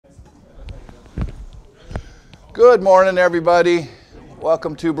Good morning, everybody.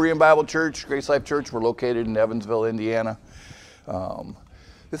 Welcome to Berean Bible Church, Grace Life Church. We're located in Evansville, Indiana.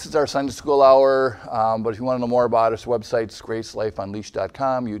 This is our Sunday school hour, but if you want to know more about us, website's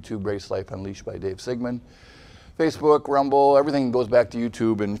gracelifeunleashed.com, YouTube, Grace Life Unleashed by Dave Sigmund, Facebook, Rumble, everything goes back to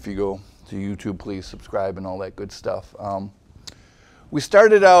YouTube, and if you go to YouTube, please subscribe and all that good stuff. We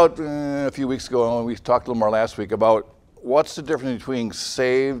started out a few weeks ago, and we talked a little more last week about what's the difference between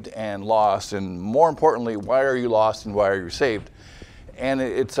saved and lost, and more importantly, why are you lost and why are you saved? And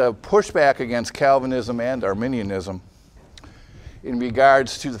it's a pushback against Calvinism and Arminianism in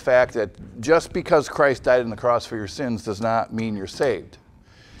regards to the fact that just because Christ died on the cross for your sins does not mean you're saved.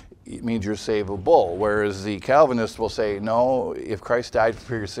 It means you're savable, whereas the Calvinists will say, no, if Christ died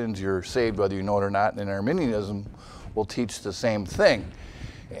for your sins, you're saved whether you know it or not, and Arminianism will teach the same thing.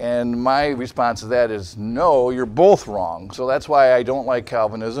 And my response to that is, no, you're both wrong. So that's why I don't like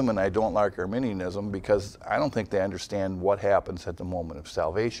Calvinism and I don't like Arminianism, because I don't think they understand what happens at the moment of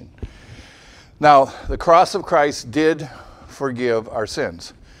salvation. Now, the cross of Christ did forgive our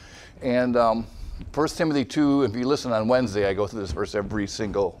sins. And 1 Timothy 2, if you listen on Wednesday, I go through this verse every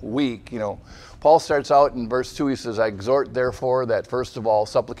single week. Paul starts out in verse 2, he says, I exhort therefore that first of all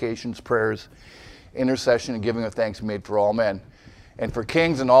supplications, prayers, intercession, and giving of thanks be made for all men, and for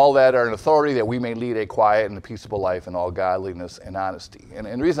kings and all that are in authority, that we may lead a quiet and a peaceable life in all godliness and honesty. And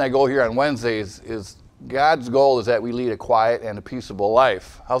the reason I go here on Wednesdays is God's goal is that we lead a quiet and a peaceable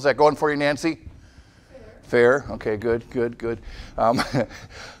life. How's that going for you, Nancy? Fair. Okay, good.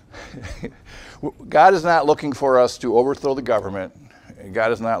 God is not looking for us to overthrow the government.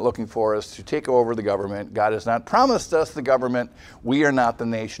 God is not looking for us to take over the government. God has not promised us the government. We are not the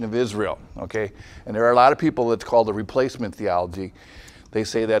nation of Israel, okay? And there are a lot of people that's called the replacement theology. They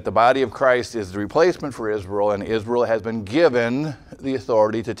say that the body of Christ is the replacement for Israel, and Israel has been given the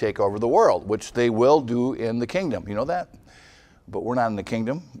authority to take over the world, which they will do in the kingdom. You know that? But we're not in the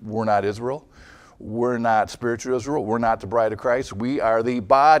kingdom. We're not Israel. We're not spiritual Israel. We're not the bride of Christ. We are the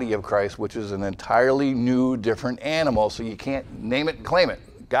body of Christ, which is an entirely new, different animal, so you can't name it and claim it.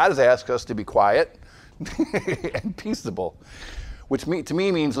 God has asked us to be quiet and peaceable, which to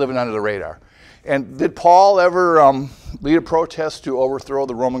me means living under the radar. And did Paul ever lead a protest to overthrow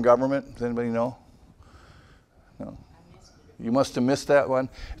the Roman government? Does anybody know? No. You must have missed that one.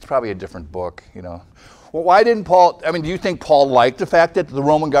 It's probably a different book, Well, why didn't Paul, do you think Paul liked the fact that the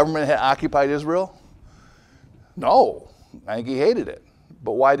Roman government had occupied Israel? No, I think he hated it.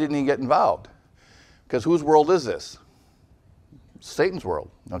 But why didn't he get involved? Because whose world is this? Satan's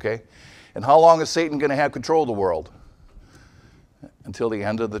world, okay? And how long is Satan going to have control of the world? Until the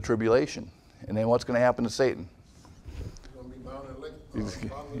end of the tribulation. And then what's going to happen to Satan?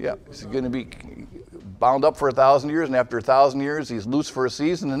 He's going to be bound up for 1,000 years, and after 1,000 years, he's loose for a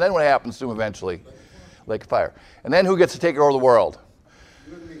season, and then what happens to him eventually? Lake of fire. And then who gets to take over the world?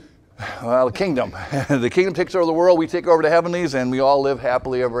 Well, the kingdom. The kingdom takes over the world, we take over the heavenlies, and we all live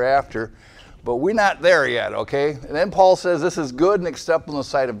happily ever after. But we're not there yet, okay? And then Paul says this is good and acceptable in the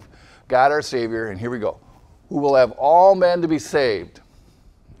sight of God our Savior, and here we go. Who will have all men to be saved.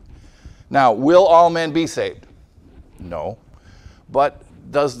 Now, will all men be saved? No. But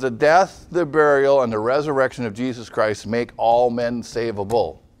does the death, the burial, and the resurrection of Jesus Christ make all men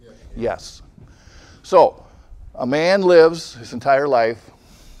savable? Yes. So, a man lives his entire life,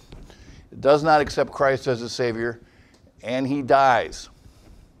 does not accept Christ as his Savior, and he dies.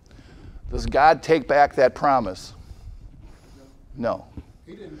 Does God take back that promise? No.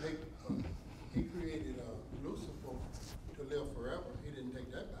 He didn't take, he created Lucifer to live forever. He didn't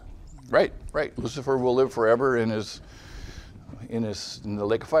take that back. Right. Lucifer will live forever in the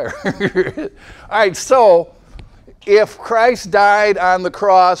lake of fire. All right, so if Christ died on the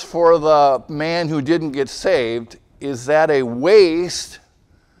cross for the man who didn't get saved, is that a waste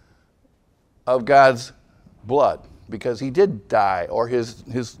of God's blood? Because he did die, or his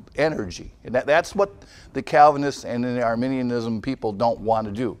energy. And that's what the Calvinists and the Arminianism people don't want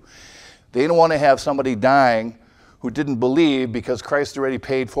to do. They don't want to have somebody dying who didn't believe because Christ already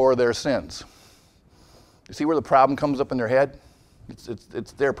paid for their sins. You see where the problem comes up in their head?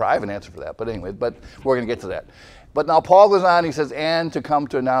 It's their problem. I have an answer for that, but anyway, but we're going to get to that. But now Paul goes on, he says, and to come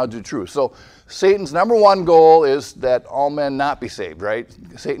to a knowledge of truth. So Satan's number one goal is that all men not be saved, right?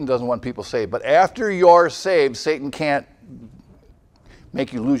 Satan doesn't want people saved. But after you're saved, Satan can't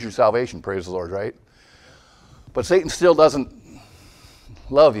make you lose your salvation, praise the Lord, right? But Satan still doesn't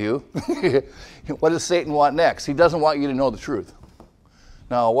love you. What does Satan want next? He doesn't want you to know the truth.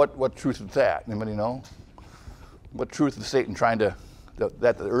 Now, what truth is that? Anybody know? What truth is Satan trying to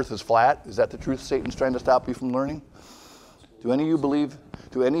that the earth is flat? Is that the truth Satan's trying to stop you from learning? Do any of you believe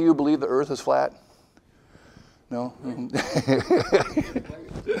the earth is flat? No?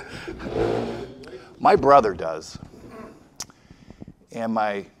 My brother does. And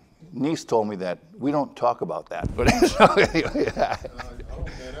my niece told me that we don't talk about that. But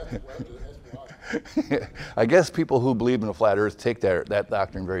I guess people who believe in a flat earth take that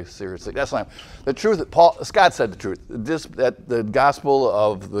doctrine very seriously. That's not the truth. Scott said the truth. That the gospel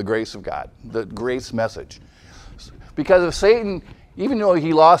of the grace of God, the grace message. Because if Satan, even though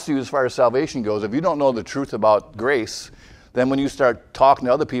he lost you as far as salvation goes, if you don't know the truth about grace, then when you start talking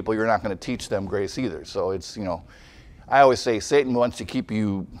to other people, you're not going to teach them grace either. So it's, I always say Satan wants to keep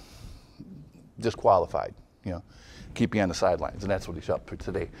you disqualified, keep you on the sidelines, and that's what he's up to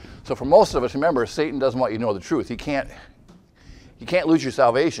today. So for most of us, remember, Satan doesn't want you to know the truth. You can't lose your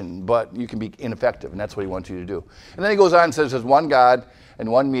salvation, but you can be ineffective, and that's what he wants you to do. And then he goes on and says there's one God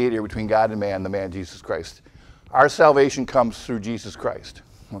and one mediator between God and man, the man Jesus Christ. Our salvation comes through Jesus Christ,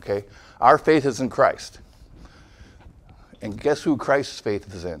 okay? Our faith is in Christ. And guess who Christ's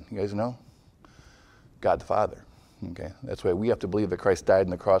faith is in? You guys know? God the Father. Okay, that's why we have to believe that Christ died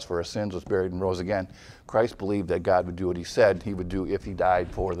on the cross for our sins, was buried, and rose again. Christ believed that God would do what he said he would do if he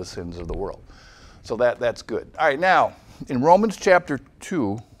died for the sins of the world. So that's good. All right, now, in Romans chapter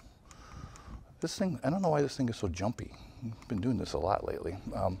 2, this thing, I don't know why this thing is so jumpy. I've been doing this a lot lately.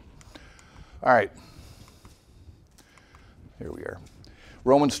 All right, here we are.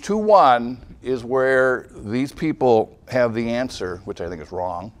 Romans 2:1 is where these people have the answer, which I think is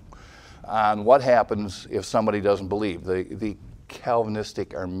wrong, on what happens if somebody doesn't believe, the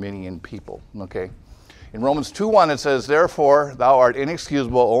Calvinistic Arminian people, okay? In Romans 2:1 it says, therefore thou art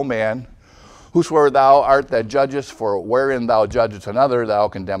inexcusable, O man, whosoever thou art that judgest, for wherein thou judgest another, thou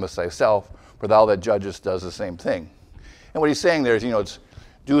condemnest thyself, for thou that judgest does the same thing. And what he's saying there is, it's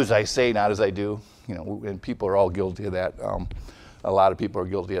do as I say, not as I do, and people are all guilty of that. A lot of people are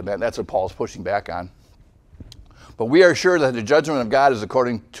guilty of that. That's what Paul's pushing back on. But we are sure that the judgment of God is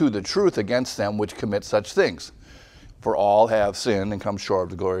according to the truth against them which commit such things. For all have sinned and come short of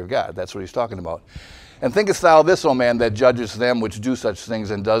the glory of God. That's what he's talking about. And thinkest thou this, O man, that judgest them which do such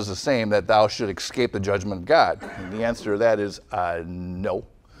things and does the same, that thou should escape the judgment of God? And the answer to that is no.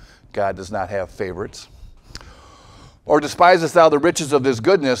 God does not have favorites. Or despisest thou the riches of this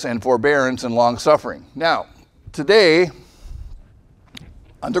goodness and forbearance and long suffering? Now, today,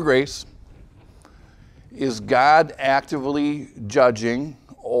 under grace, is God actively judging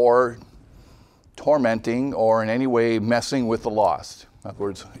or tormenting or in any way messing with the lost? In other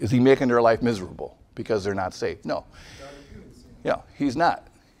words, is he making their life miserable because they're not saved? No. Yeah, he's not.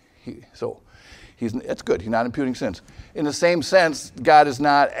 That's good. He's not imputing sins. In the same sense, God is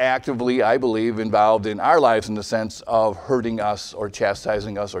not actively, I believe, involved in our lives in the sense of hurting us or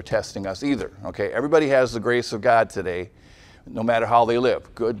chastising us or testing us either. Okay, everybody has the grace of God today, no matter how they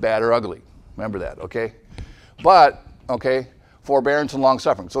live, good, bad, or ugly. Remember that, okay? But, okay, forbearance and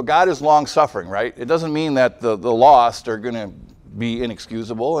long-suffering. So God is long-suffering, right? It doesn't mean that the lost are going to be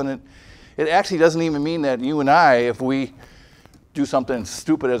inexcusable, and it actually doesn't even mean that you and I, if we do something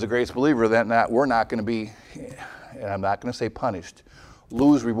stupid as a grace believer, that we're not going to be, and I'm not going to say punished,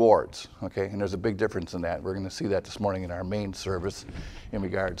 lose rewards, okay? And there's a big difference in that. We're going to see that this morning in our main service in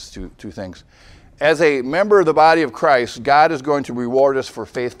regards to two things. As a member of the body of Christ, God is going to reward us for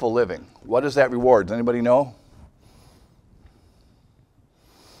faithful living. What is that reward? Does anybody know?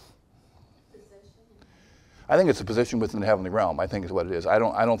 I think it's a position within the heavenly realm. I think is what it is. I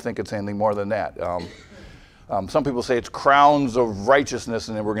don't think it's anything more than that. Some people say it's crowns of righteousness,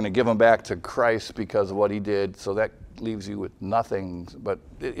 and then we're going to give them back to Christ because of what he did. So that leaves you with nothing, but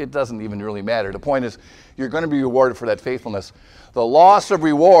it doesn't even really matter. The point is, you're going to be rewarded for that faithfulness. The loss of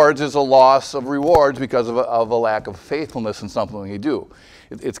rewards is a loss of rewards because of a lack of faithfulness in something you do.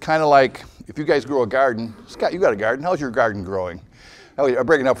 It's kind of like if you guys grow a garden. Scott, you got a garden. How's your garden growing? I'm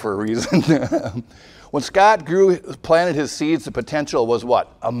breaking up for a reason. When Scott planted his seeds, the potential was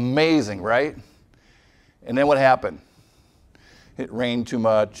what? Amazing, right? And then what happened? It rained too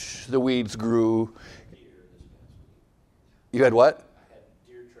much. The weeds grew. You had what? I had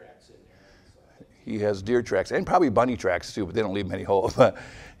deer tracks in there. He has deer tracks and probably bunny tracks too, but they don't leave many holes.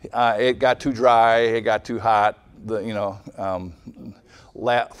 It got too dry. It got too hot.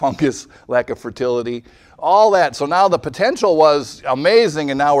 Fungus, lack of fertility, all that. So now the potential was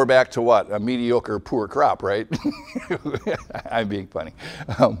amazing, and now we're back to what? A mediocre, poor crop, right? I'm being funny.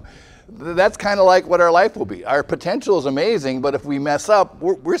 That's kind of like what our life will be. Our potential is amazing, but if we mess up,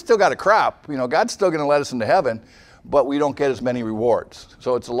 we're still got a crop. God's still going to let us into heaven, but we don't get as many rewards.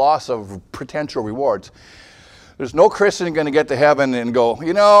 So it's a loss of potential rewards. There's no Christian going to get to heaven and go,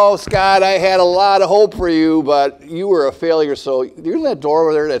 you know, Scott, I had a lot of hope for you, but you were a failure. So you're in that door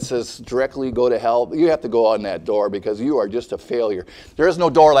over there that says directly go to hell. You have to go on that door because you are just a failure. There is no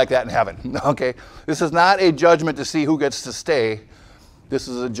door like that in heaven, okay? This is not a judgment to see who gets to stay. This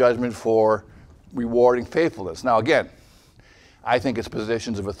is a judgment for rewarding faithfulness. Now, again, I think it's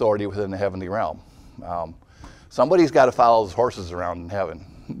positions of authority within the heavenly realm. Somebody's got to follow those horses around in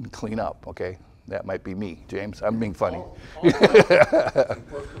heaven, clean up, okay? That might be me, James. I'm being funny. In 1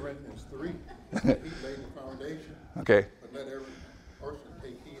 Corinthians 3, he laid the foundation. Okay. But let every person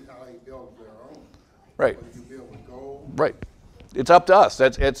take heed how he builds their own. Right. Whether you build with gold. Right. It's up to us.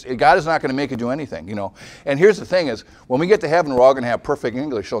 God is not going to make you do anything, you know. And here's the thing is, when we get to heaven, we're all going to have perfect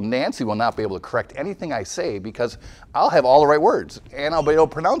English. So Nancy will not be able to correct anything I say because I'll have all the right words and I'll be able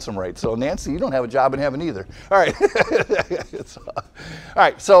to pronounce them right. So Nancy, you don't have a job in heaven either. All right. All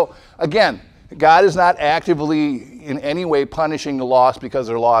right. So again, God is not actively in any way punishing the lost because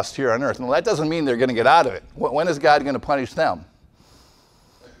they're lost here on earth. Now, that doesn't mean they're going to get out of it. When is God going to punish them?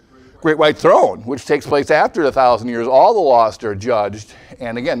 Great white throne, which takes place after the 1,000 years. All the lost are judged.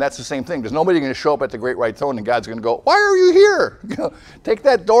 And again, that's the same thing. There's nobody going to show up at the great white throne and God's going to go, why are you here? Take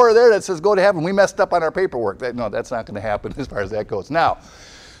that door there that says go to heaven. We messed up on our paperwork. No, that's not going to happen as far as that goes. Now,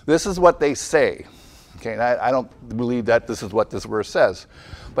 this is what they say. Okay, and I don't believe that this is what this verse says.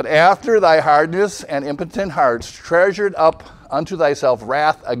 But after thy hardness and impotent hearts treasured up unto thyself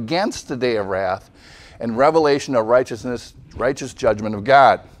wrath against the day of wrath and revelation of righteous judgment of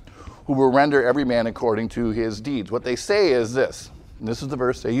God, who will render every man according to his deeds. What they say is this, and this is the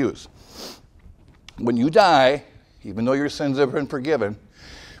verse they use. When you die, even though your sins have been forgiven,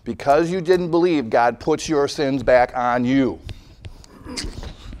 because you didn't believe, God puts your sins back on you.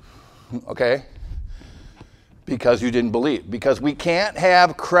 Okay? Because you didn't believe. Because we can't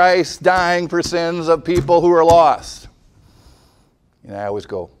have Christ dying for sins of people who are lost. And I always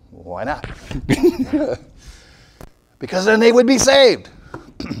go, well, why not? Because then they would be saved.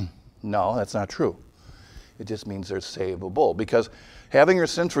 No, that's not true. It just means they're savable. Because having your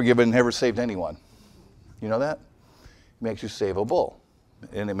sins forgiven never saved anyone. You know that? It makes you savable.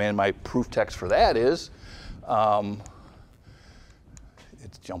 And my proof text for that is,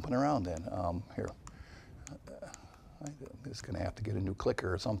 it's jumping around then. Here. I'm just going to have to get a new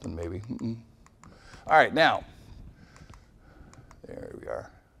clicker or something maybe. All right, now. There we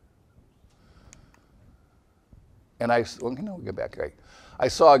are. And we'll get back. Right. I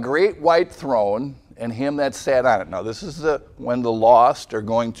saw a great white throne and him that sat on it. Now, this is when the lost are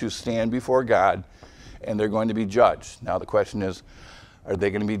going to stand before God and they're going to be judged. Now, the question is, are they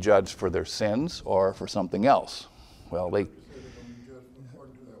going to be judged for their sins or for something else? Well,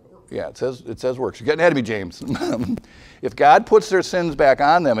 yeah, it says works. You're getting ahead of me, James. If God puts their sins back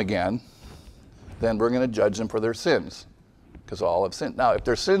on them again, then we're going to judge them for their sins because all have sinned. Now, if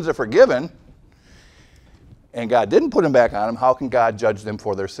their sins are forgiven and God didn't put them back on them, how can God judge them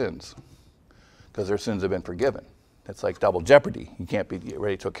for their sins? Because their sins have been forgiven. That's like double jeopardy. You can't be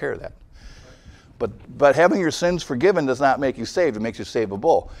ready to take care of that. But having your sins forgiven does not make you saved. It makes you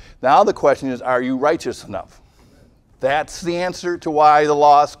savable. Now the question is, are you righteous enough? That's the answer to why the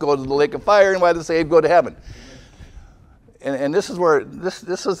lost go to the lake of fire and why the saved go to heaven. And this is where,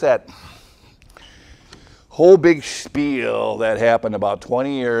 this is that whole big spiel that happened about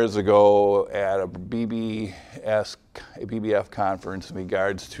 20 years ago at a BBF conference in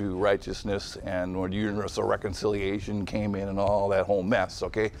regards to righteousness and when universal reconciliation came in and all that whole mess,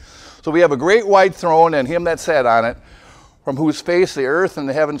 okay? So we have a great white throne and him that sat on it, from whose face the earth and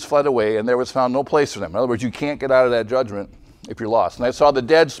the heavens fled away, and there was found no place for them. In other words, you can't get out of that judgment if you're lost. And I saw the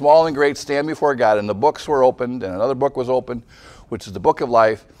dead, small and great, stand before God, and the books were opened, and another book was opened, which is the book of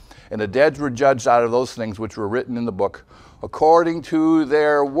life. And the dead were judged out of those things which were written in the book according to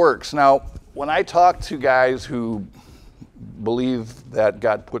their works. Now, when I talk to guys who believe that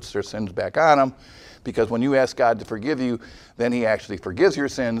God puts their sins back on them, because when you ask God to forgive you, then he actually forgives your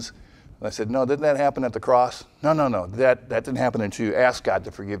sins. And I said, no, didn't that happen at the cross? No. That didn't happen until you ask God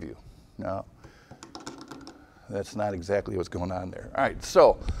to forgive you. No, that's not exactly what's going on there. All right,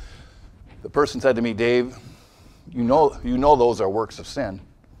 so the person said to me, Dave, you know those are works of sin.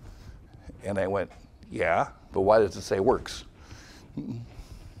 And I went, yeah, but why does it say works?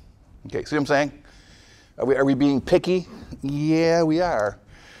 Okay, see what I'm saying? Are we being picky? Yeah, we are.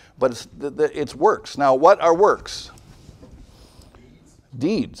 But it's works. Now, what are works?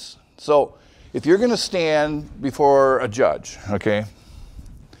 Deeds. So if you're going to stand before a judge, okay,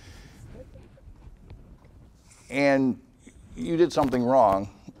 and you did something wrong,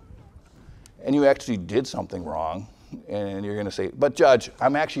 and you actually did something wrong, and you're going to say, but judge,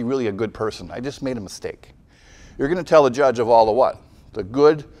 I'm actually really a good person. I just made a mistake. You're going to tell the judge of all the what? The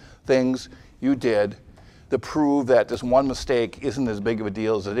good things you did to prove that this one mistake isn't as big of a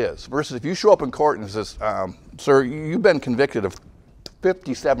deal as it is. Versus if you show up in court and it says, sir, you've been convicted of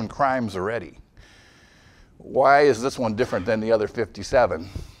 57 crimes already. Why is this one different than the other 57?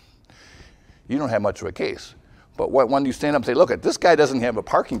 You don't have much of a case. But when you stand up and say, look, this guy doesn't have a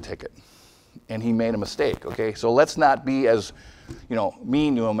parking ticket, and he made a mistake, okay? So let's not be as,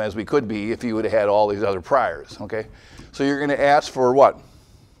 mean to him as we could be if he would have had all these other priors, okay? So you're going to ask for what?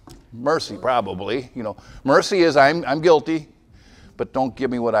 Mercy, probably. Mercy is I'm guilty, but don't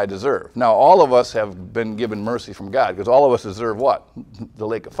give me what I deserve. Now, all of us have been given mercy from God, because all of us deserve what? The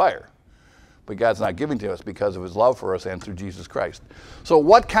lake of fire. But God's not giving to us because of his love for us and through Jesus Christ. So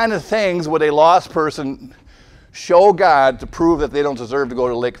what kind of things would a lost person show God to prove that they don't deserve to go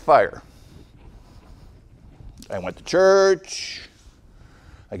to the lake of fire? I went to church.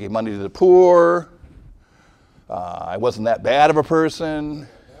 I gave money to the poor. I wasn't that bad of a person.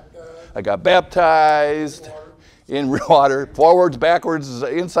 I got baptized in water, forwards, backwards,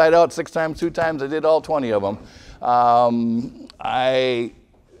 inside out, 6 times, 2 times. I did all 20 of them.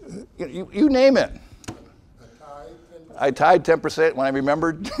 You name it. I tied 10% when I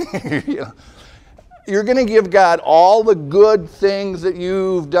remembered. You're going to give God all the good things that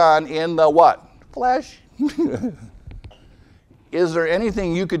you've done in the what? Flesh. Is there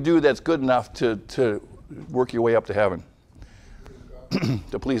anything you could do that's good enough to work your way up to heaven?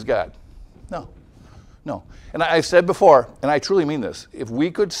 To please God? No. And I said before, and I truly mean this, if we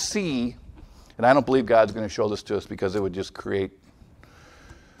could see, and I don't believe God's going to show this to us because it would just create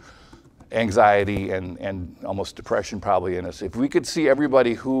anxiety and almost depression probably in us. If we could see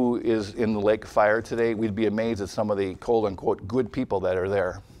everybody who is in the lake of fire today, we'd be amazed at some of the quote-unquote good people that are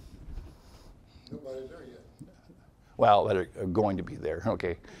there. Nobody's there yet. Well, that are going to be there,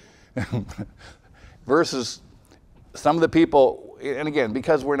 okay. Versus some of the people, and again,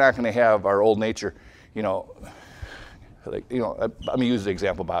 because we're not going to have our old nature, I'm going to use the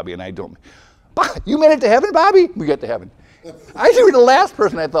example, Bobby, and I don't. You made it to heaven, Bobby? We get to heaven. You were the last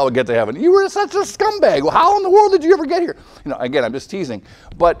person I thought would get to heaven. You were such a scumbag. Well, how in the world did you ever get here? Again, I'm just teasing.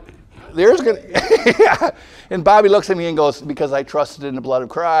 But there's going to, yeah. And Bobby looks at me and goes, because I trusted in the blood of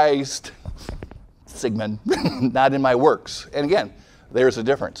Christ, Sigmund, not in my works. And again, there's a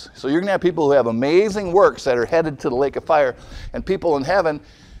difference. So you're going to have people who have amazing works that are headed to the lake of fire, and people in heaven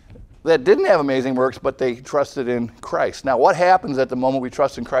that didn't have amazing works, but they trusted in Christ. Now, what happens at the moment we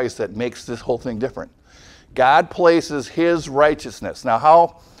trust in Christ that makes this whole thing different? God places his righteousness. Now,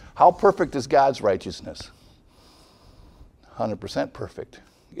 how perfect is God's righteousness? 100% perfect.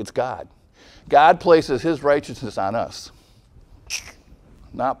 It's God. God places his righteousness on us.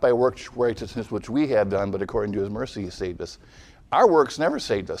 Not by works righteousness which we have done, but according to his mercy he saved us. Our works never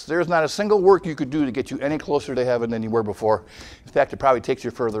saved us. There's not a single work you could do to get you any closer to heaven than you were before. In fact, it probably takes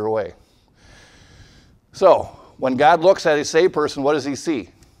you further away. So, when God looks at a saved person, what does he see?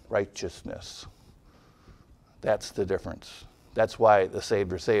 Righteousness. That's the difference. That's why the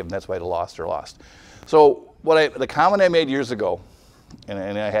saved are saved, and that's why the lost are lost. So the comment I made years ago, and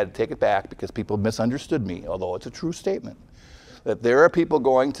I had to take it back because people misunderstood me, although it's a true statement, that there are people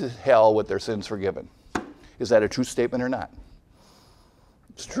going to hell with their sins forgiven. Is that a true statement or not?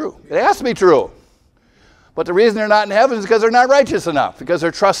 It's true. It has to be true. But the reason they're not in heaven is because they're not righteous enough, because they're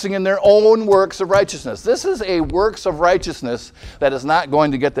trusting in their own works of righteousness. This is a works of righteousness that is not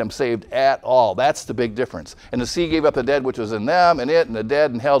going to get them saved at all. That's the big difference. And the sea gave up the dead which was in them, and the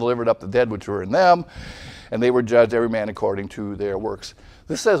dead and hell delivered up the dead which were in them, and they were judged every man according to their works.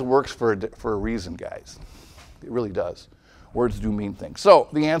 This says works for a reason, guys. It really does. Words do mean things. So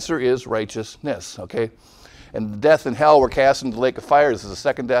the answer is righteousness, okay? And death and hell were cast into the lake of fire. This is the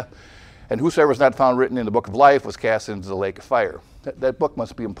second death. And whosoever was not found written in the book of life was cast into the lake of fire. That book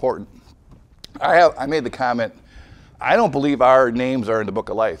must be important. I made the comment, I don't believe our names are in the book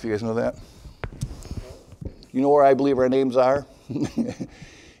of life. You guys know that? You know where I believe our names are?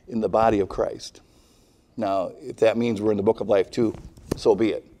 In the body of Christ. Now, if that means we're in the book of life too, so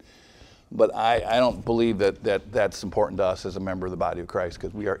be it. But I don't believe that's important to us as a member of the body of Christ,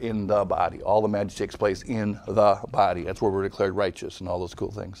 because we are in the body. All the magic takes place in the body. That's where we're declared righteous and all those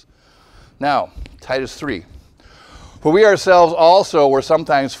cool things. Now, Titus 3. For we ourselves also were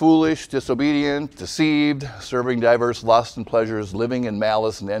sometimes foolish, disobedient, deceived, serving diverse lusts and pleasures, living in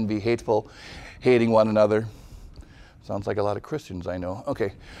malice and envy, hateful, hating one another. Sounds like a lot of Christians, I know.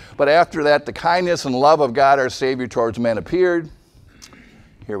 Okay. But after that, the kindness and love of God our Savior towards men appeared.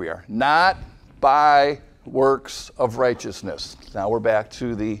 Here we are. Not by works of righteousness. Now we're back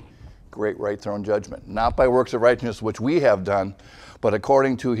to the great white throne judgment. Not by works of righteousness which we have done, but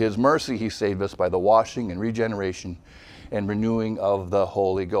according to his mercy he saved us by the washing and regeneration and renewing of the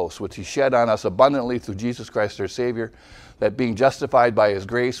Holy Ghost, which he shed on us abundantly through Jesus Christ our Savior, that being justified by his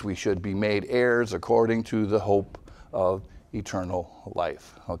grace, we should be made heirs according to the hope of eternal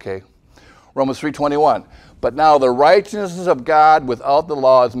life. Okay? Romans 3:21. But now the righteousness of God without the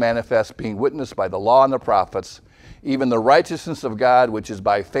law is manifest, being witnessed by the law and the prophets, even the righteousness of God which is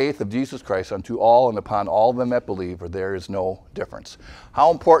by faith of Jesus Christ unto all and upon all them that believe, for there is no difference. How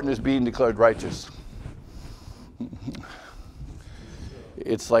important is being declared righteous?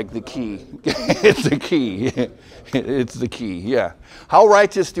 It's like the key. It's the key. It's the key, yeah. How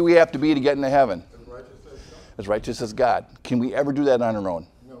righteous do we have to be to get into heaven? As righteous as God. Can we ever do that on our own?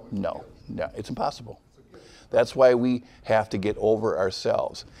 No. No, it's impossible. That's why we have to get over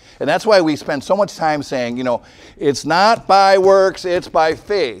ourselves. And that's why we spend so much time saying, you know, it's not by works, it's by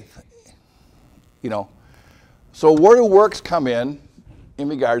faith. You know, so where do works come in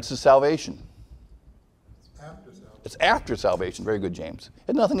regards to salvation? It's after salvation. Very good, James. It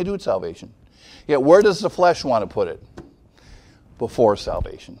had nothing to do with salvation. Yet where does the flesh want to put it? Before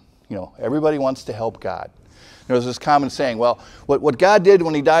salvation. You know, everybody wants to help God. There's this common saying, well, what God did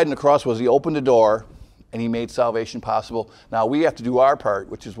when he died on the cross was he opened the door and he made salvation possible. Now we have to do our part,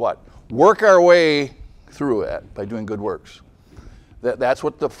 which is what? Work our way through it by doing good works. That's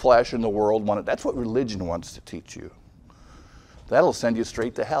what the flesh and the world wanted. That's what religion wants to teach you. That'll send you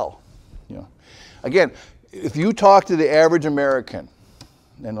straight to hell. You know. Again, if you talk to the average American,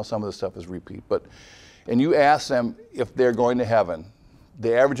 I know some of this stuff is repeat, and you ask them if they're going to heaven,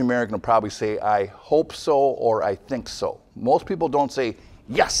 the average American will probably say, I hope so, or I think so. Most people don't say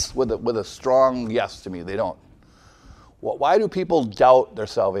yes with a strong yes to me. They don't. Why do people doubt their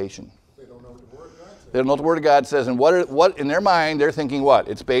salvation? They don't know what the Word of God says. They don't know what the Word of God says. And what in their mind, they're thinking what?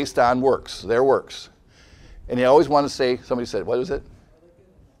 It's based on works, their works. And they always want to say, somebody said, what is it?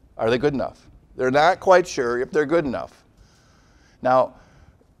 Are they good enough? They're not quite sure if they're good enough. Now,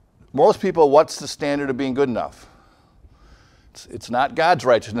 most people, what's the standard of being good enough? It's not God's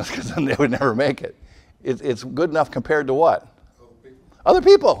righteousness, because then they would never make it. It's good enough compared to what? Other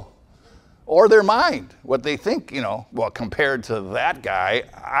people. Or their mind. What they think, you know, well, compared to that guy,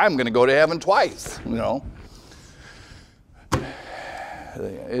 I'm going to go to heaven twice, you know.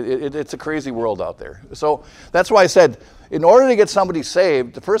 It's a crazy world out there. So that's why I said, in order to get somebody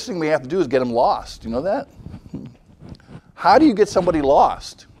saved, the first thing we have to do is get them lost. You know that? How do you get somebody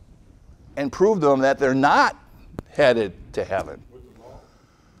lost and prove to them that they're not headed to heaven?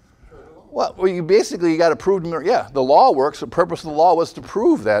 Well, you got to prove them. Yeah, the law works. The purpose of the law was to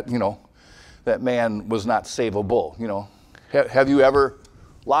prove that, you know, that man was not savable. You know, have you ever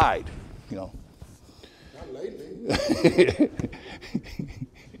lied? You know. Not lately.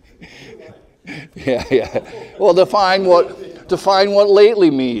 Yeah. Well, define what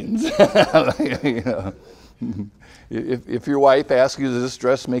lately means. You know. If your wife asks you, does this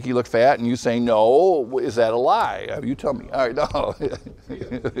dress make you look fat? And you say no, is that a lie? You tell me. All right, no.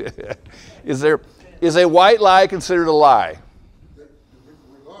 Is a white lie considered a lie?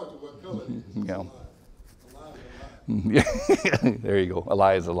 Regardless of what color it is. Yeah. A lie is a lie. There you go. A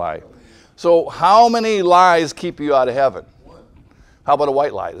lie is a lie. So how many lies keep you out of heaven? One. How about a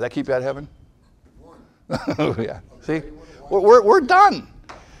white lie? Does that keep you out of heaven? One. Yeah. See? We're done.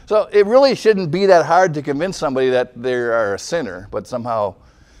 So it really shouldn't be that hard to convince somebody that they are a sinner, but somehow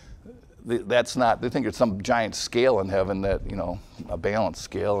that's not, they think it's some giant scale in heaven that, you know, a balanced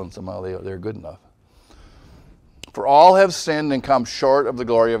scale, and somehow they're good enough. For all have sinned and come short of the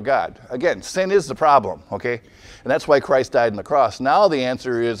glory of God. Again, sin is the problem, okay? And that's why Christ died on the cross. Now the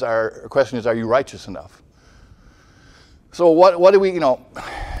answer is, our question is, are you righteous enough? So what do we, you know,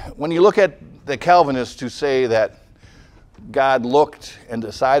 when you look at the Calvinists who say that God looked and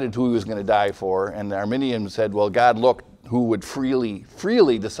decided who he was going to die for, and the Arminians said, well, God looked who would freely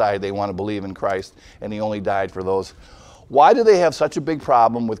decide they want to believe in Christ, and he only died for those. Why do they have such a big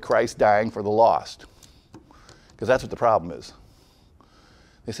problem with Christ dying for the lost? Because that's what the problem is.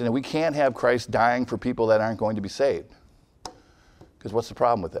 They said, we can't have Christ dying for people that aren't going to be saved. Because what's the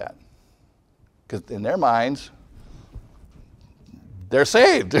problem with that? Because in their minds, they're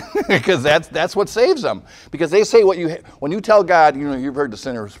saved, because that's what saves them. Because they say when you tell God, you know, you've heard the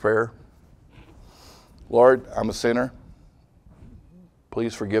sinner's prayer. Lord, I'm a sinner.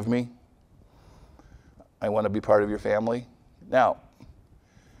 Please forgive me. I want to be part of your family. Now,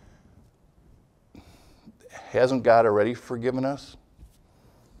 hasn't God already forgiven us?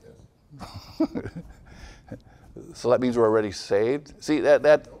 Yes. So that means we're already saved. See, that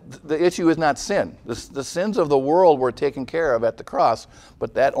the issue is not sin. The sins of the world were taken care of at the cross,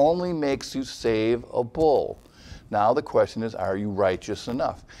 but that only makes you saveable. Now the question is, are you righteous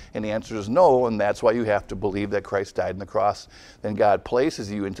enough? And the answer is no, and that's why you have to believe that Christ died on the cross. Then God places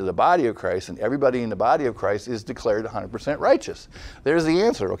you into the body of Christ, and everybody in the body of Christ is declared 100% righteous. There's the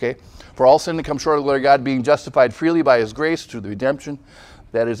answer, okay? For all sin to come short of the glory of God, being justified freely by his grace through the redemption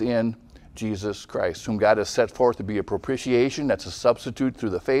that is in Jesus Christ, whom God has set forth to be a propitiation, that's a substitute through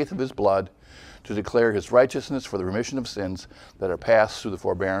the faith of his blood, to declare his righteousness for the remission of sins that are passed through the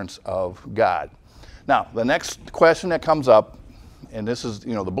forbearance of God. Now, the next question that comes up, and this is,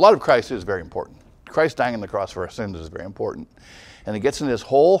 the blood of Christ is very important. Christ dying on the cross for our sins is very important. And it gets into this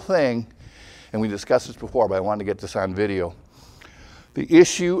whole thing, and we discussed this before, but I wanted to get this on video. The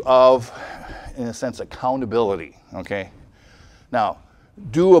issue of, in a sense, accountability, okay? Now,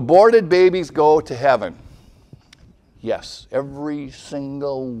 do aborted babies go to heaven? Yes, every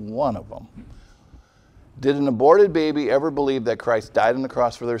single one of them. Did an aborted baby ever believe that Christ died on the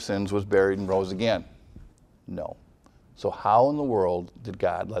cross for their sins, was buried, and rose again? No. So how in the world did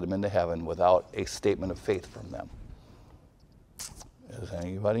God let them into heaven without a statement of faith from them? Does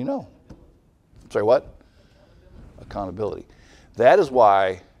anybody know? Sorry, what? Accountability. That is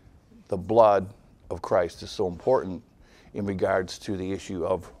why the blood of Christ is so important in regards to the issue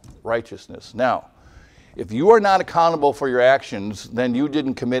of righteousness. Now, if you are not accountable for your actions, then you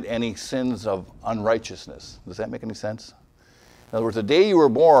didn't commit any sins of unrighteousness. Does that make any sense? In other words, the day you were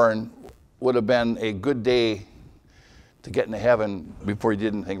born would have been a good day to get into heaven before you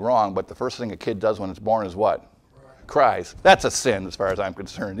did anything wrong, but the first thing a kid does when it's born is what? Cries. That's a sin as far as I'm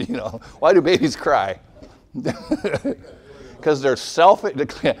concerned. Why do babies cry? Because they're selfish.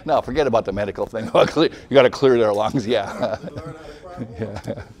 No, forget about the medical thing. You got to clear their lungs. Yeah.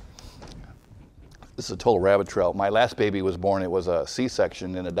 Yeah. This is a total rabbit trail. My last baby was born. It was a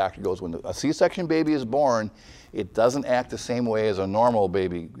C-section, and the doctor goes, when a C-section baby is born, it doesn't act the same way as a normal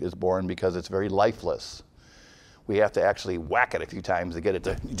baby is born because it's very lifeless. We have to actually whack it a few times to get it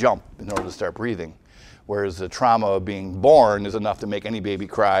to jump in order to start breathing. Whereas the trauma of being born is enough to make any baby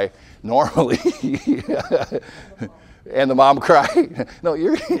cry normally. And the mom cried. No,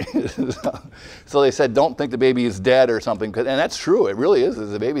 you're. So they said, don't think the baby is dead or something. And that's true. It really is.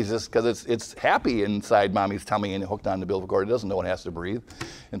 The baby's just because it's happy inside mommy's tummy and hooked on the umbilical cord. It doesn't know it has to breathe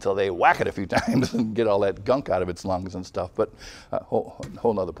until they whack it a few times and get all that gunk out of its lungs and stuff. But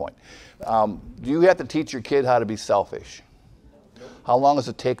whole nother point. Do you have to teach your kid how to be selfish? How long does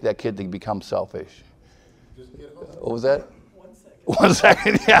it take that kid to become selfish? What was that? 1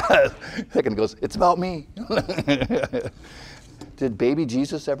 second, yeah. Second goes, it's about me. Did baby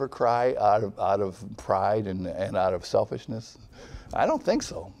Jesus ever cry out of pride and out of selfishness? I don't think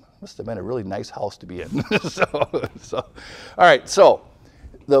so. Must have been a really nice house to be in. All right, so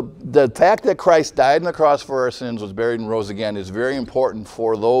the fact that Christ died on the cross for our sins, was buried, and rose again is very important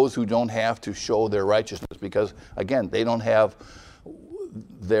for those who don't have to show their righteousness because, again, they don't have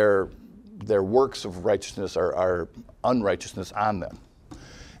their works of righteousness are unrighteousness on them.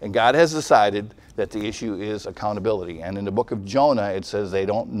 And God has decided that the issue is accountability. And in the book of Jonah, it says they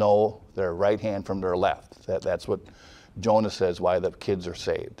don't know their right hand from their left. That's what Jonah says, why the kids are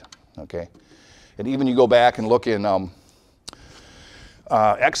saved. Okay? And even you go back and look in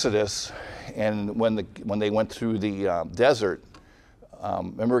Exodus, and when they went through the desert,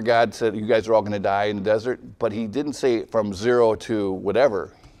 remember God said, you guys are all going to die in the desert? But he didn't say from 0 to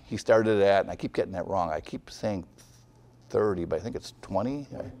whatever. He started at, and I keep getting that wrong, I keep saying 30, but I think it's 20?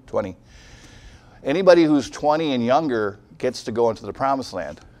 20. Anybody who's 20 and younger gets to go into the promised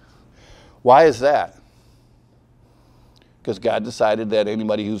land. Why is that? Because God decided that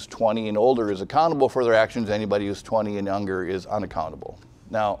anybody who's 20 and older is accountable for their actions, anybody who's 20 and younger is unaccountable.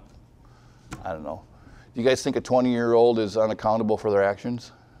 Now, I don't know. Do you guys think a 20-year-old is unaccountable for their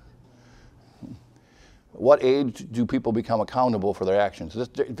actions? What age do people become accountable for their actions?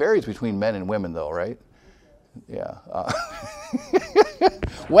 It varies between men and women, though, right? Yeah.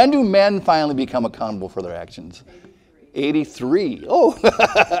 When do men finally become accountable for their actions? 83. Oh.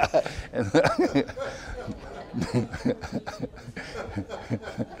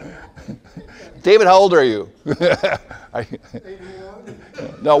 David, how old are you?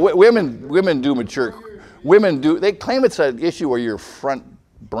 No, women do mature. Women do. They claim it's an issue where your front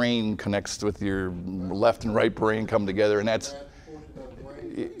brain connects with your left and right brain come together, and that's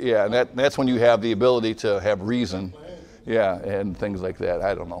and that's when you have the ability to have reason, and things like that.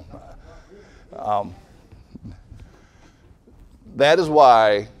 I don't know. That is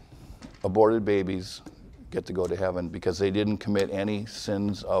why aborted babies get to go to heaven because they didn't commit any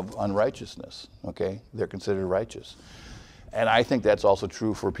sins of unrighteousness, okay? They're considered righteous. And I think that's also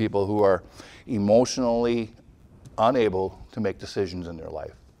true for people who are emotionally unable to make decisions in their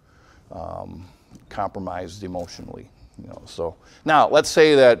life, compromised emotionally. So now let's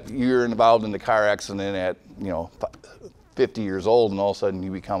say that you're involved in the car accident at 50 years old, and all of a sudden you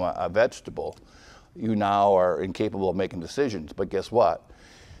become a vegetable. You now are incapable of making decisions. But guess what?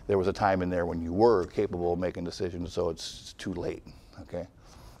 There was a time in there when you were capable of making decisions, so it's too late, okay,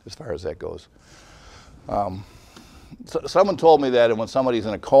 as far as that goes. So someone told me that when somebody's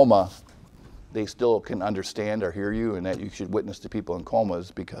in a coma, they still can understand or hear you, and that you should witness to people in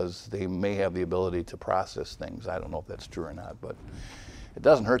comas because they may have the ability to process things. I don't know if that's true or not, but it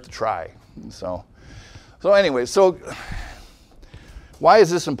doesn't hurt to try. So anyway, so why is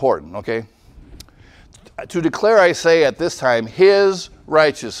this important, okay? To declare, I say, at this time, his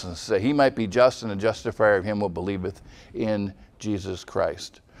righteousness, that he might be just and a justifier of him who believeth in Jesus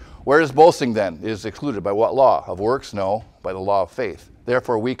Christ. Where is boasting then? It is excluded. By what law? Of works? No, by the law of faith.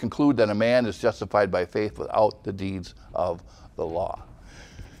 Therefore we conclude that a man is justified by faith without the deeds of the law.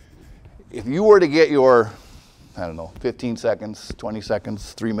 If you were to get your, 15 seconds, 20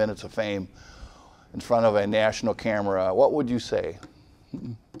 seconds, 3 minutes of fame in front of a national camera, what would you say? Or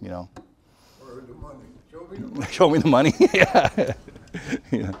the money. Show me the money. Show me the money. Yeah.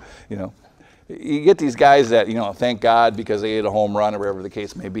 You get these guys that, thank God because they hit a home run or whatever the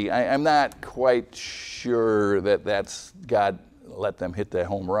case may be. I'm not quite sure that that's God let them hit that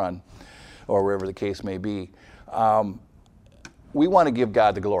home run or wherever the case may be. We want to give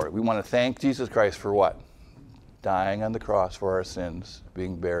God the glory. We want to thank Jesus Christ for what? Dying on the cross for our sins,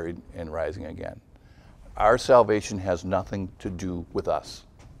 being buried, and rising again. Our salvation has nothing to do with us.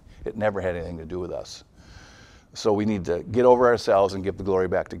 It never had anything to do with us. So we need to get over ourselves and give the glory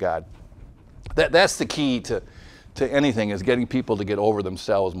back to God. That's the key to anything, is getting people to get over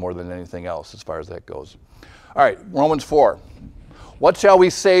themselves more than anything else as far as that goes. All right, Romans 4. What shall we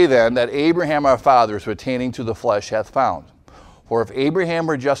say then that Abraham our father, pertaining to the flesh, hath found? For if Abraham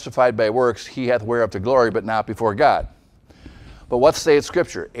were justified by works, he hath whereof to glory, but not before God. But what saith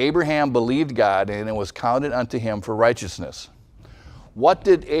Scripture? Abraham believed God, and it was counted unto him for righteousness. What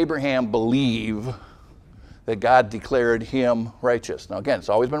did Abraham believe that God declared him righteous? Now again, it's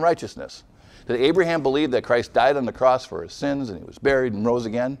always been righteousness. Did Abraham believe that Christ died on the cross for his sins and he was buried and rose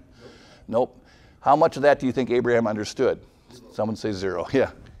again? Nope. How much of that do you think Abraham understood? Someone say 0.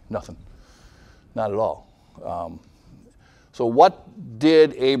 Yeah, nothing. Not at all. So what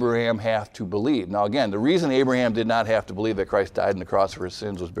did Abraham have to believe? Now again, the reason Abraham did not have to believe that Christ died on the cross for his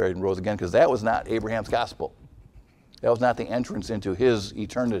sins, was buried and rose again, because that was not Abraham's gospel. That was not the entrance into his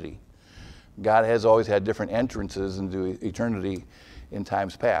eternity. God has always had different entrances into eternity in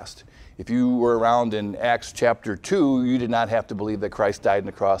times past. If you were around in Acts chapter 2, you did not have to believe that Christ died on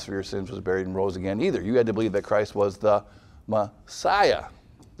the cross for your sins, was buried and rose again either. You had to believe that Christ was the Messiah,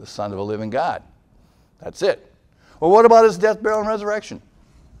 the Son of a living God. That's it. Well, what about his death, burial, and resurrection?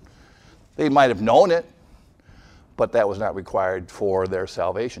 They might have known it, but that was not required for their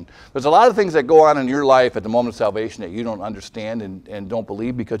salvation. There's a lot of things that go on in your life at the moment of salvation that you don't understand and don't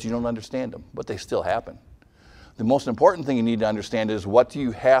believe because you don't understand them, but they still happen. The most important thing you need to understand is, what do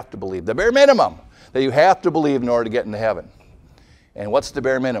you have to believe? The bare minimum that you have to believe in order to get into heaven. And what's the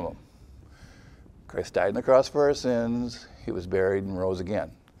bare minimum? Christ died on the cross for our sins. He was buried and rose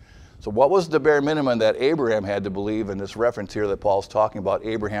again. So what was the bare minimum that Abraham had to believe in this reference here that Paul's talking about?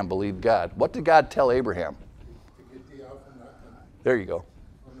 Abraham believed God. What did God tell Abraham? To get thee out from that country, There you go.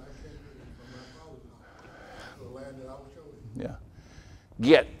 from that country, and from that father's house, to the land that I will show you. Yeah.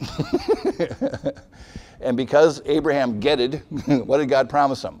 Get. And because Abraham getted, what did God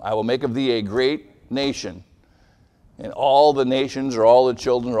promise him? I will make of thee a great nation, and all the nations, or all the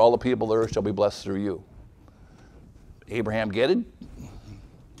children, or all the people of the earth shall be blessed through you. Abraham getted,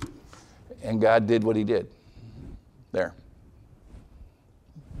 and God did what he did. There.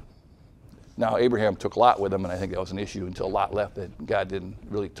 Now, Abraham took Lot with him, and I think that was an issue until Lot left, that God didn't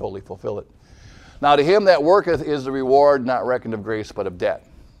really totally fulfill it. Now, to him that worketh is the reward not reckoned of grace, but of debt.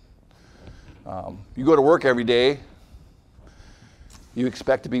 You go to work every day, you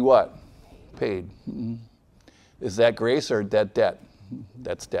expect to be what? Paid. Is that grace or that debt?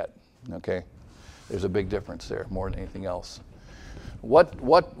 That's debt, okay? There's a big difference there, more than anything else. What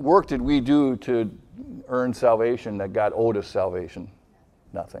work did we do to earn salvation that God owed us salvation?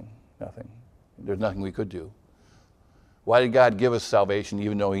 Nothing. There's nothing we could do. Why did God give us salvation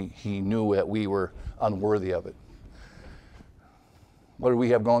even though he knew that we were unworthy of it? What do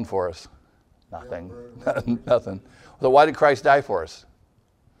we have going for us? Nothing. Nothing. So why did Christ die for us?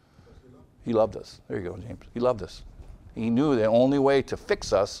 He loved us. There you go, James. He loved us. He knew the only way to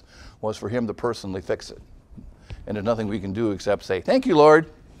fix us was for him to personally fix it. And there's nothing we can do except say, thank you, Lord.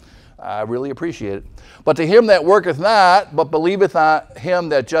 I really appreciate it. But to him that worketh not, but believeth on him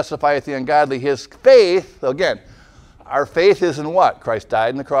that justifieth the ungodly, his faith, again, our faith is in what? Christ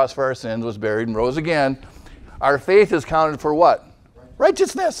died on the cross for our sins, was buried, and rose again. Our faith is counted for what?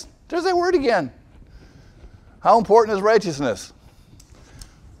 Righteousness. There's that word again. How important is righteousness?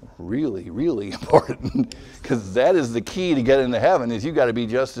 Really, really important, because that is the key to get into heaven, is you got to be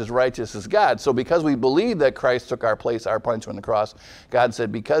just as righteous as God. So because we believe that Christ took our place, our punishment on the cross, God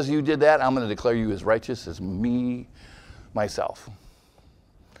said, because you did that, I'm going to declare you as righteous as me, myself.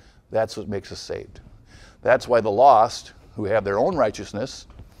 That's what makes us saved. That's why the lost, who have their own righteousness,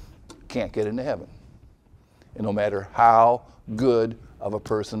 can't get into heaven. And no matter how good of a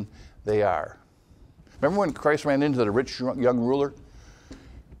person they are. Remember when Christ ran into the rich young ruler?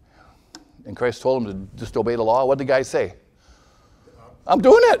 And Christ told him to just obey the law. What did the guy say? I'm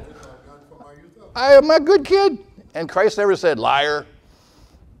doing it. I am a good kid. And Christ never said, liar.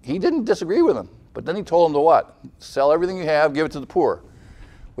 He didn't disagree with him. But then he told him to what? Sell everything you have, give it to the poor.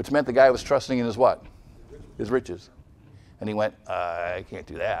 Which meant the guy was trusting in his what? His riches. And he went, I can't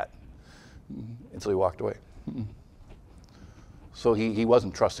do that. And so he walked away. So he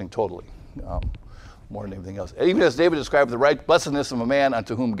wasn't trusting totally. More than anything else. Even as David described the blessedness of a man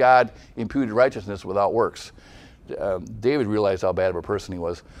unto whom God imputed righteousness without works. David realized how bad of a person he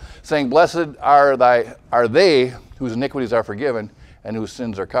was, saying, blessed are they whose iniquities are forgiven and whose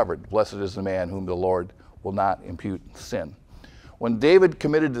sins are covered. Blessed is the man whom the Lord will not impute sin. When David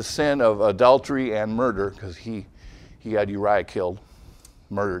committed the sin of adultery and murder, because he had Uriah killed,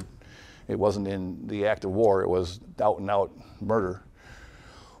 murdered. It wasn't in the act of war, it was out and out murder.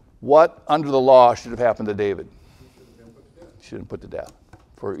 What under the law should have happened to David? He should have been put to death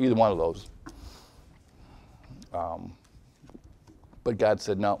for either one of those. But God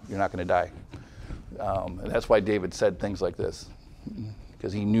said, no, you're not going to die. And that's why David said things like this,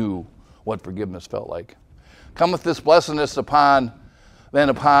 because he knew what forgiveness felt like. Cometh this blessedness upon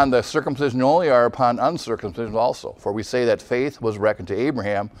the circumcision only, or upon uncircumcision also? For we say that faith was reckoned to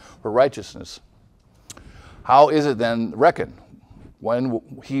Abraham for righteousness. How is it then reckoned? When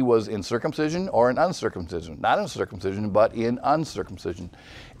he was in circumcision or in uncircumcision? Not in circumcision, but in uncircumcision.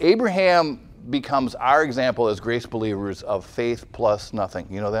 Abraham becomes our example as grace believers of faith plus nothing.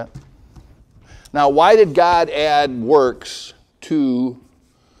 You know that? Now, why did God add works to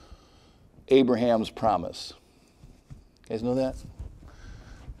Abraham's promise? You guys know that?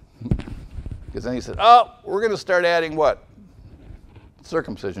 Because then he said, oh, we're going to start adding what?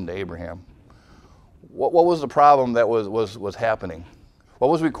 Circumcision to Abraham. What was the problem that was happening? What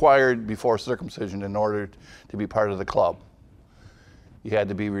was required before circumcision in order to be part of the club? You had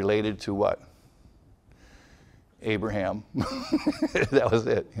to be related to what? Abraham. That was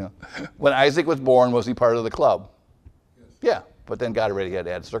it. You know. When Isaac was born, was he part of the club? Yes. Yeah, but then God already had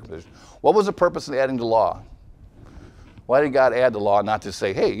to add circumcision. What was the purpose of adding the law? Why did God add the law, not to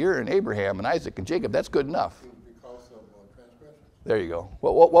say, hey, you're in Abraham and Isaac and Jacob, that's good enough? Because of transgression. There you go.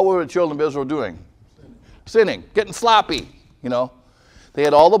 What were the children of Israel doing? Sinning, getting sloppy, you know. They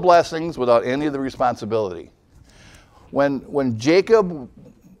had all the blessings without any of the responsibility. When Jacob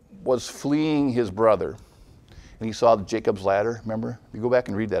was fleeing his brother, and he saw Jacob's ladder, remember? You go back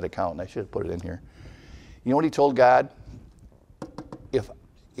and read that account, and I should have put it in here. You know what he told God?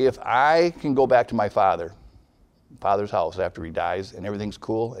 If I can go back to my father's house after he dies, and everything's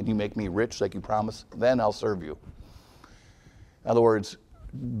cool, and you make me rich like you promised, then I'll serve you. In other words,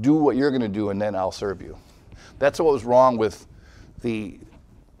 do what you're going to do, and then I'll serve you. That's what was wrong with the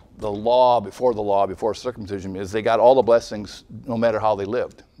law, before circumcision, is they got all the blessings no matter how they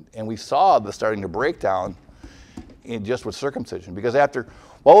lived. And we saw the starting to break down just with circumcision. Because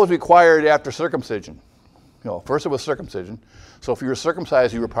what was required after circumcision? You know, first it was circumcision. So if you were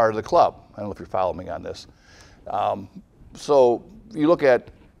circumcised, you were part of the club. I don't know if you're following me on this. So you look at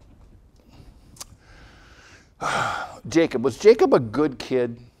Jacob. Was Jacob a good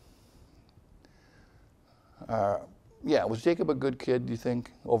kid? Yeah, was Jacob a good kid, do you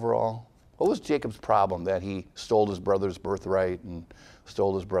think, overall? What was Jacob's problem, that he stole his brother's birthright and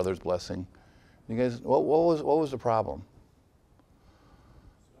stole his brother's blessing? You guys, what was the problem?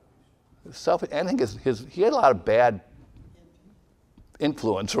 I think he had a lot of bad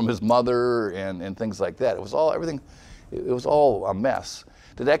influence from his mother and things like that. It was all a mess.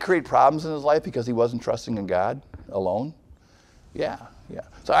 Did that create problems in his life because he wasn't trusting in God alone? Yeah, yeah.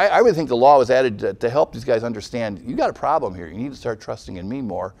 So I would think the law was added to help these guys understand, you got a problem here. You need to start trusting in me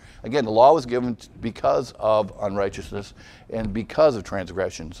more. Again, the law was given because of unrighteousness and because of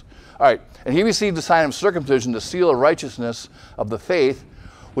transgressions. All right, and he received the sign of circumcision, the seal of righteousness of the faith,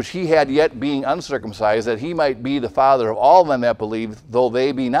 which he had yet being uncircumcised, that he might be the father of all them that believe, though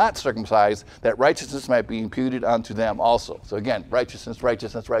they be not circumcised, that righteousness might be imputed unto them also. So again, righteousness,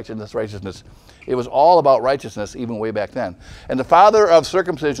 righteousness, righteousness, righteousness. It was all about righteousness even way back then. And the father of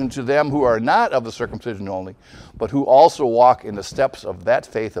circumcision to them who are not of the circumcision only, but who also walk in the steps of that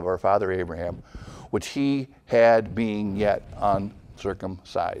faith of our father Abraham, which he had being yet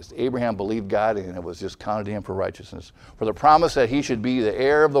uncircumcised. Abraham believed God, and it was just counted to him for righteousness. For the promise that he should be the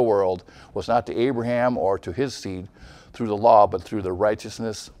heir of the world was not to Abraham or to his seed through the law, but through the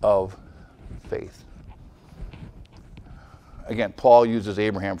righteousness of faith. Again, Paul uses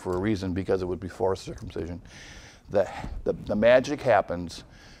Abraham for a reason, because it was before circumcision. The magic happens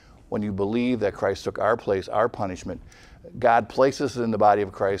when you believe that Christ took our place, our punishment. God places us in the body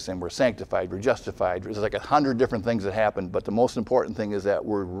of Christ, and we're sanctified, we're justified. There's like 100 different things that happen, but the most important thing is that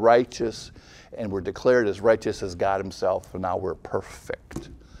we're righteous, and we're declared as righteous as God himself, and now we're perfect.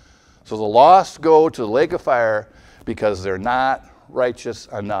 So the lost go to the lake of fire because they're not righteous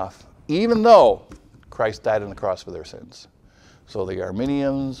enough, even though Christ died on the cross for their sins. So the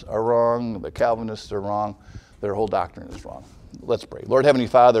Arminians are wrong, the Calvinists are wrong, their whole doctrine is wrong. Let's pray. Lord Heavenly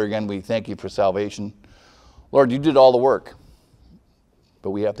Father, again, we thank you for salvation. Lord, you did all the work, but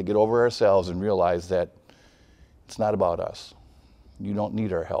we have to get over ourselves and realize that it's not about us. You don't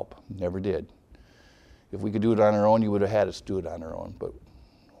need our help. Never did. If we could do it on our own, you would have had us do it on our own, but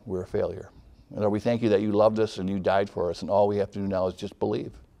we're a failure. And Lord, we thank you that you loved us and you died for us, and all we have to do now is just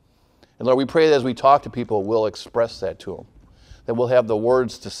believe. And Lord, we pray that as we talk to people, we'll express that to them, that we'll have the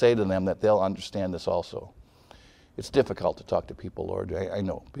words to say to them that they'll understand this also. It's difficult to talk to people, Lord. I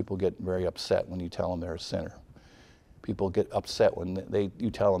know. People get very upset when you tell them they're a sinner. People get upset when you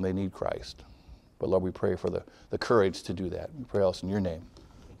tell them they need Christ. But Lord, we pray for the courage to do that. We pray else in your name.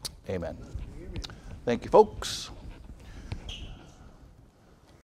 Amen. Thank you, folks.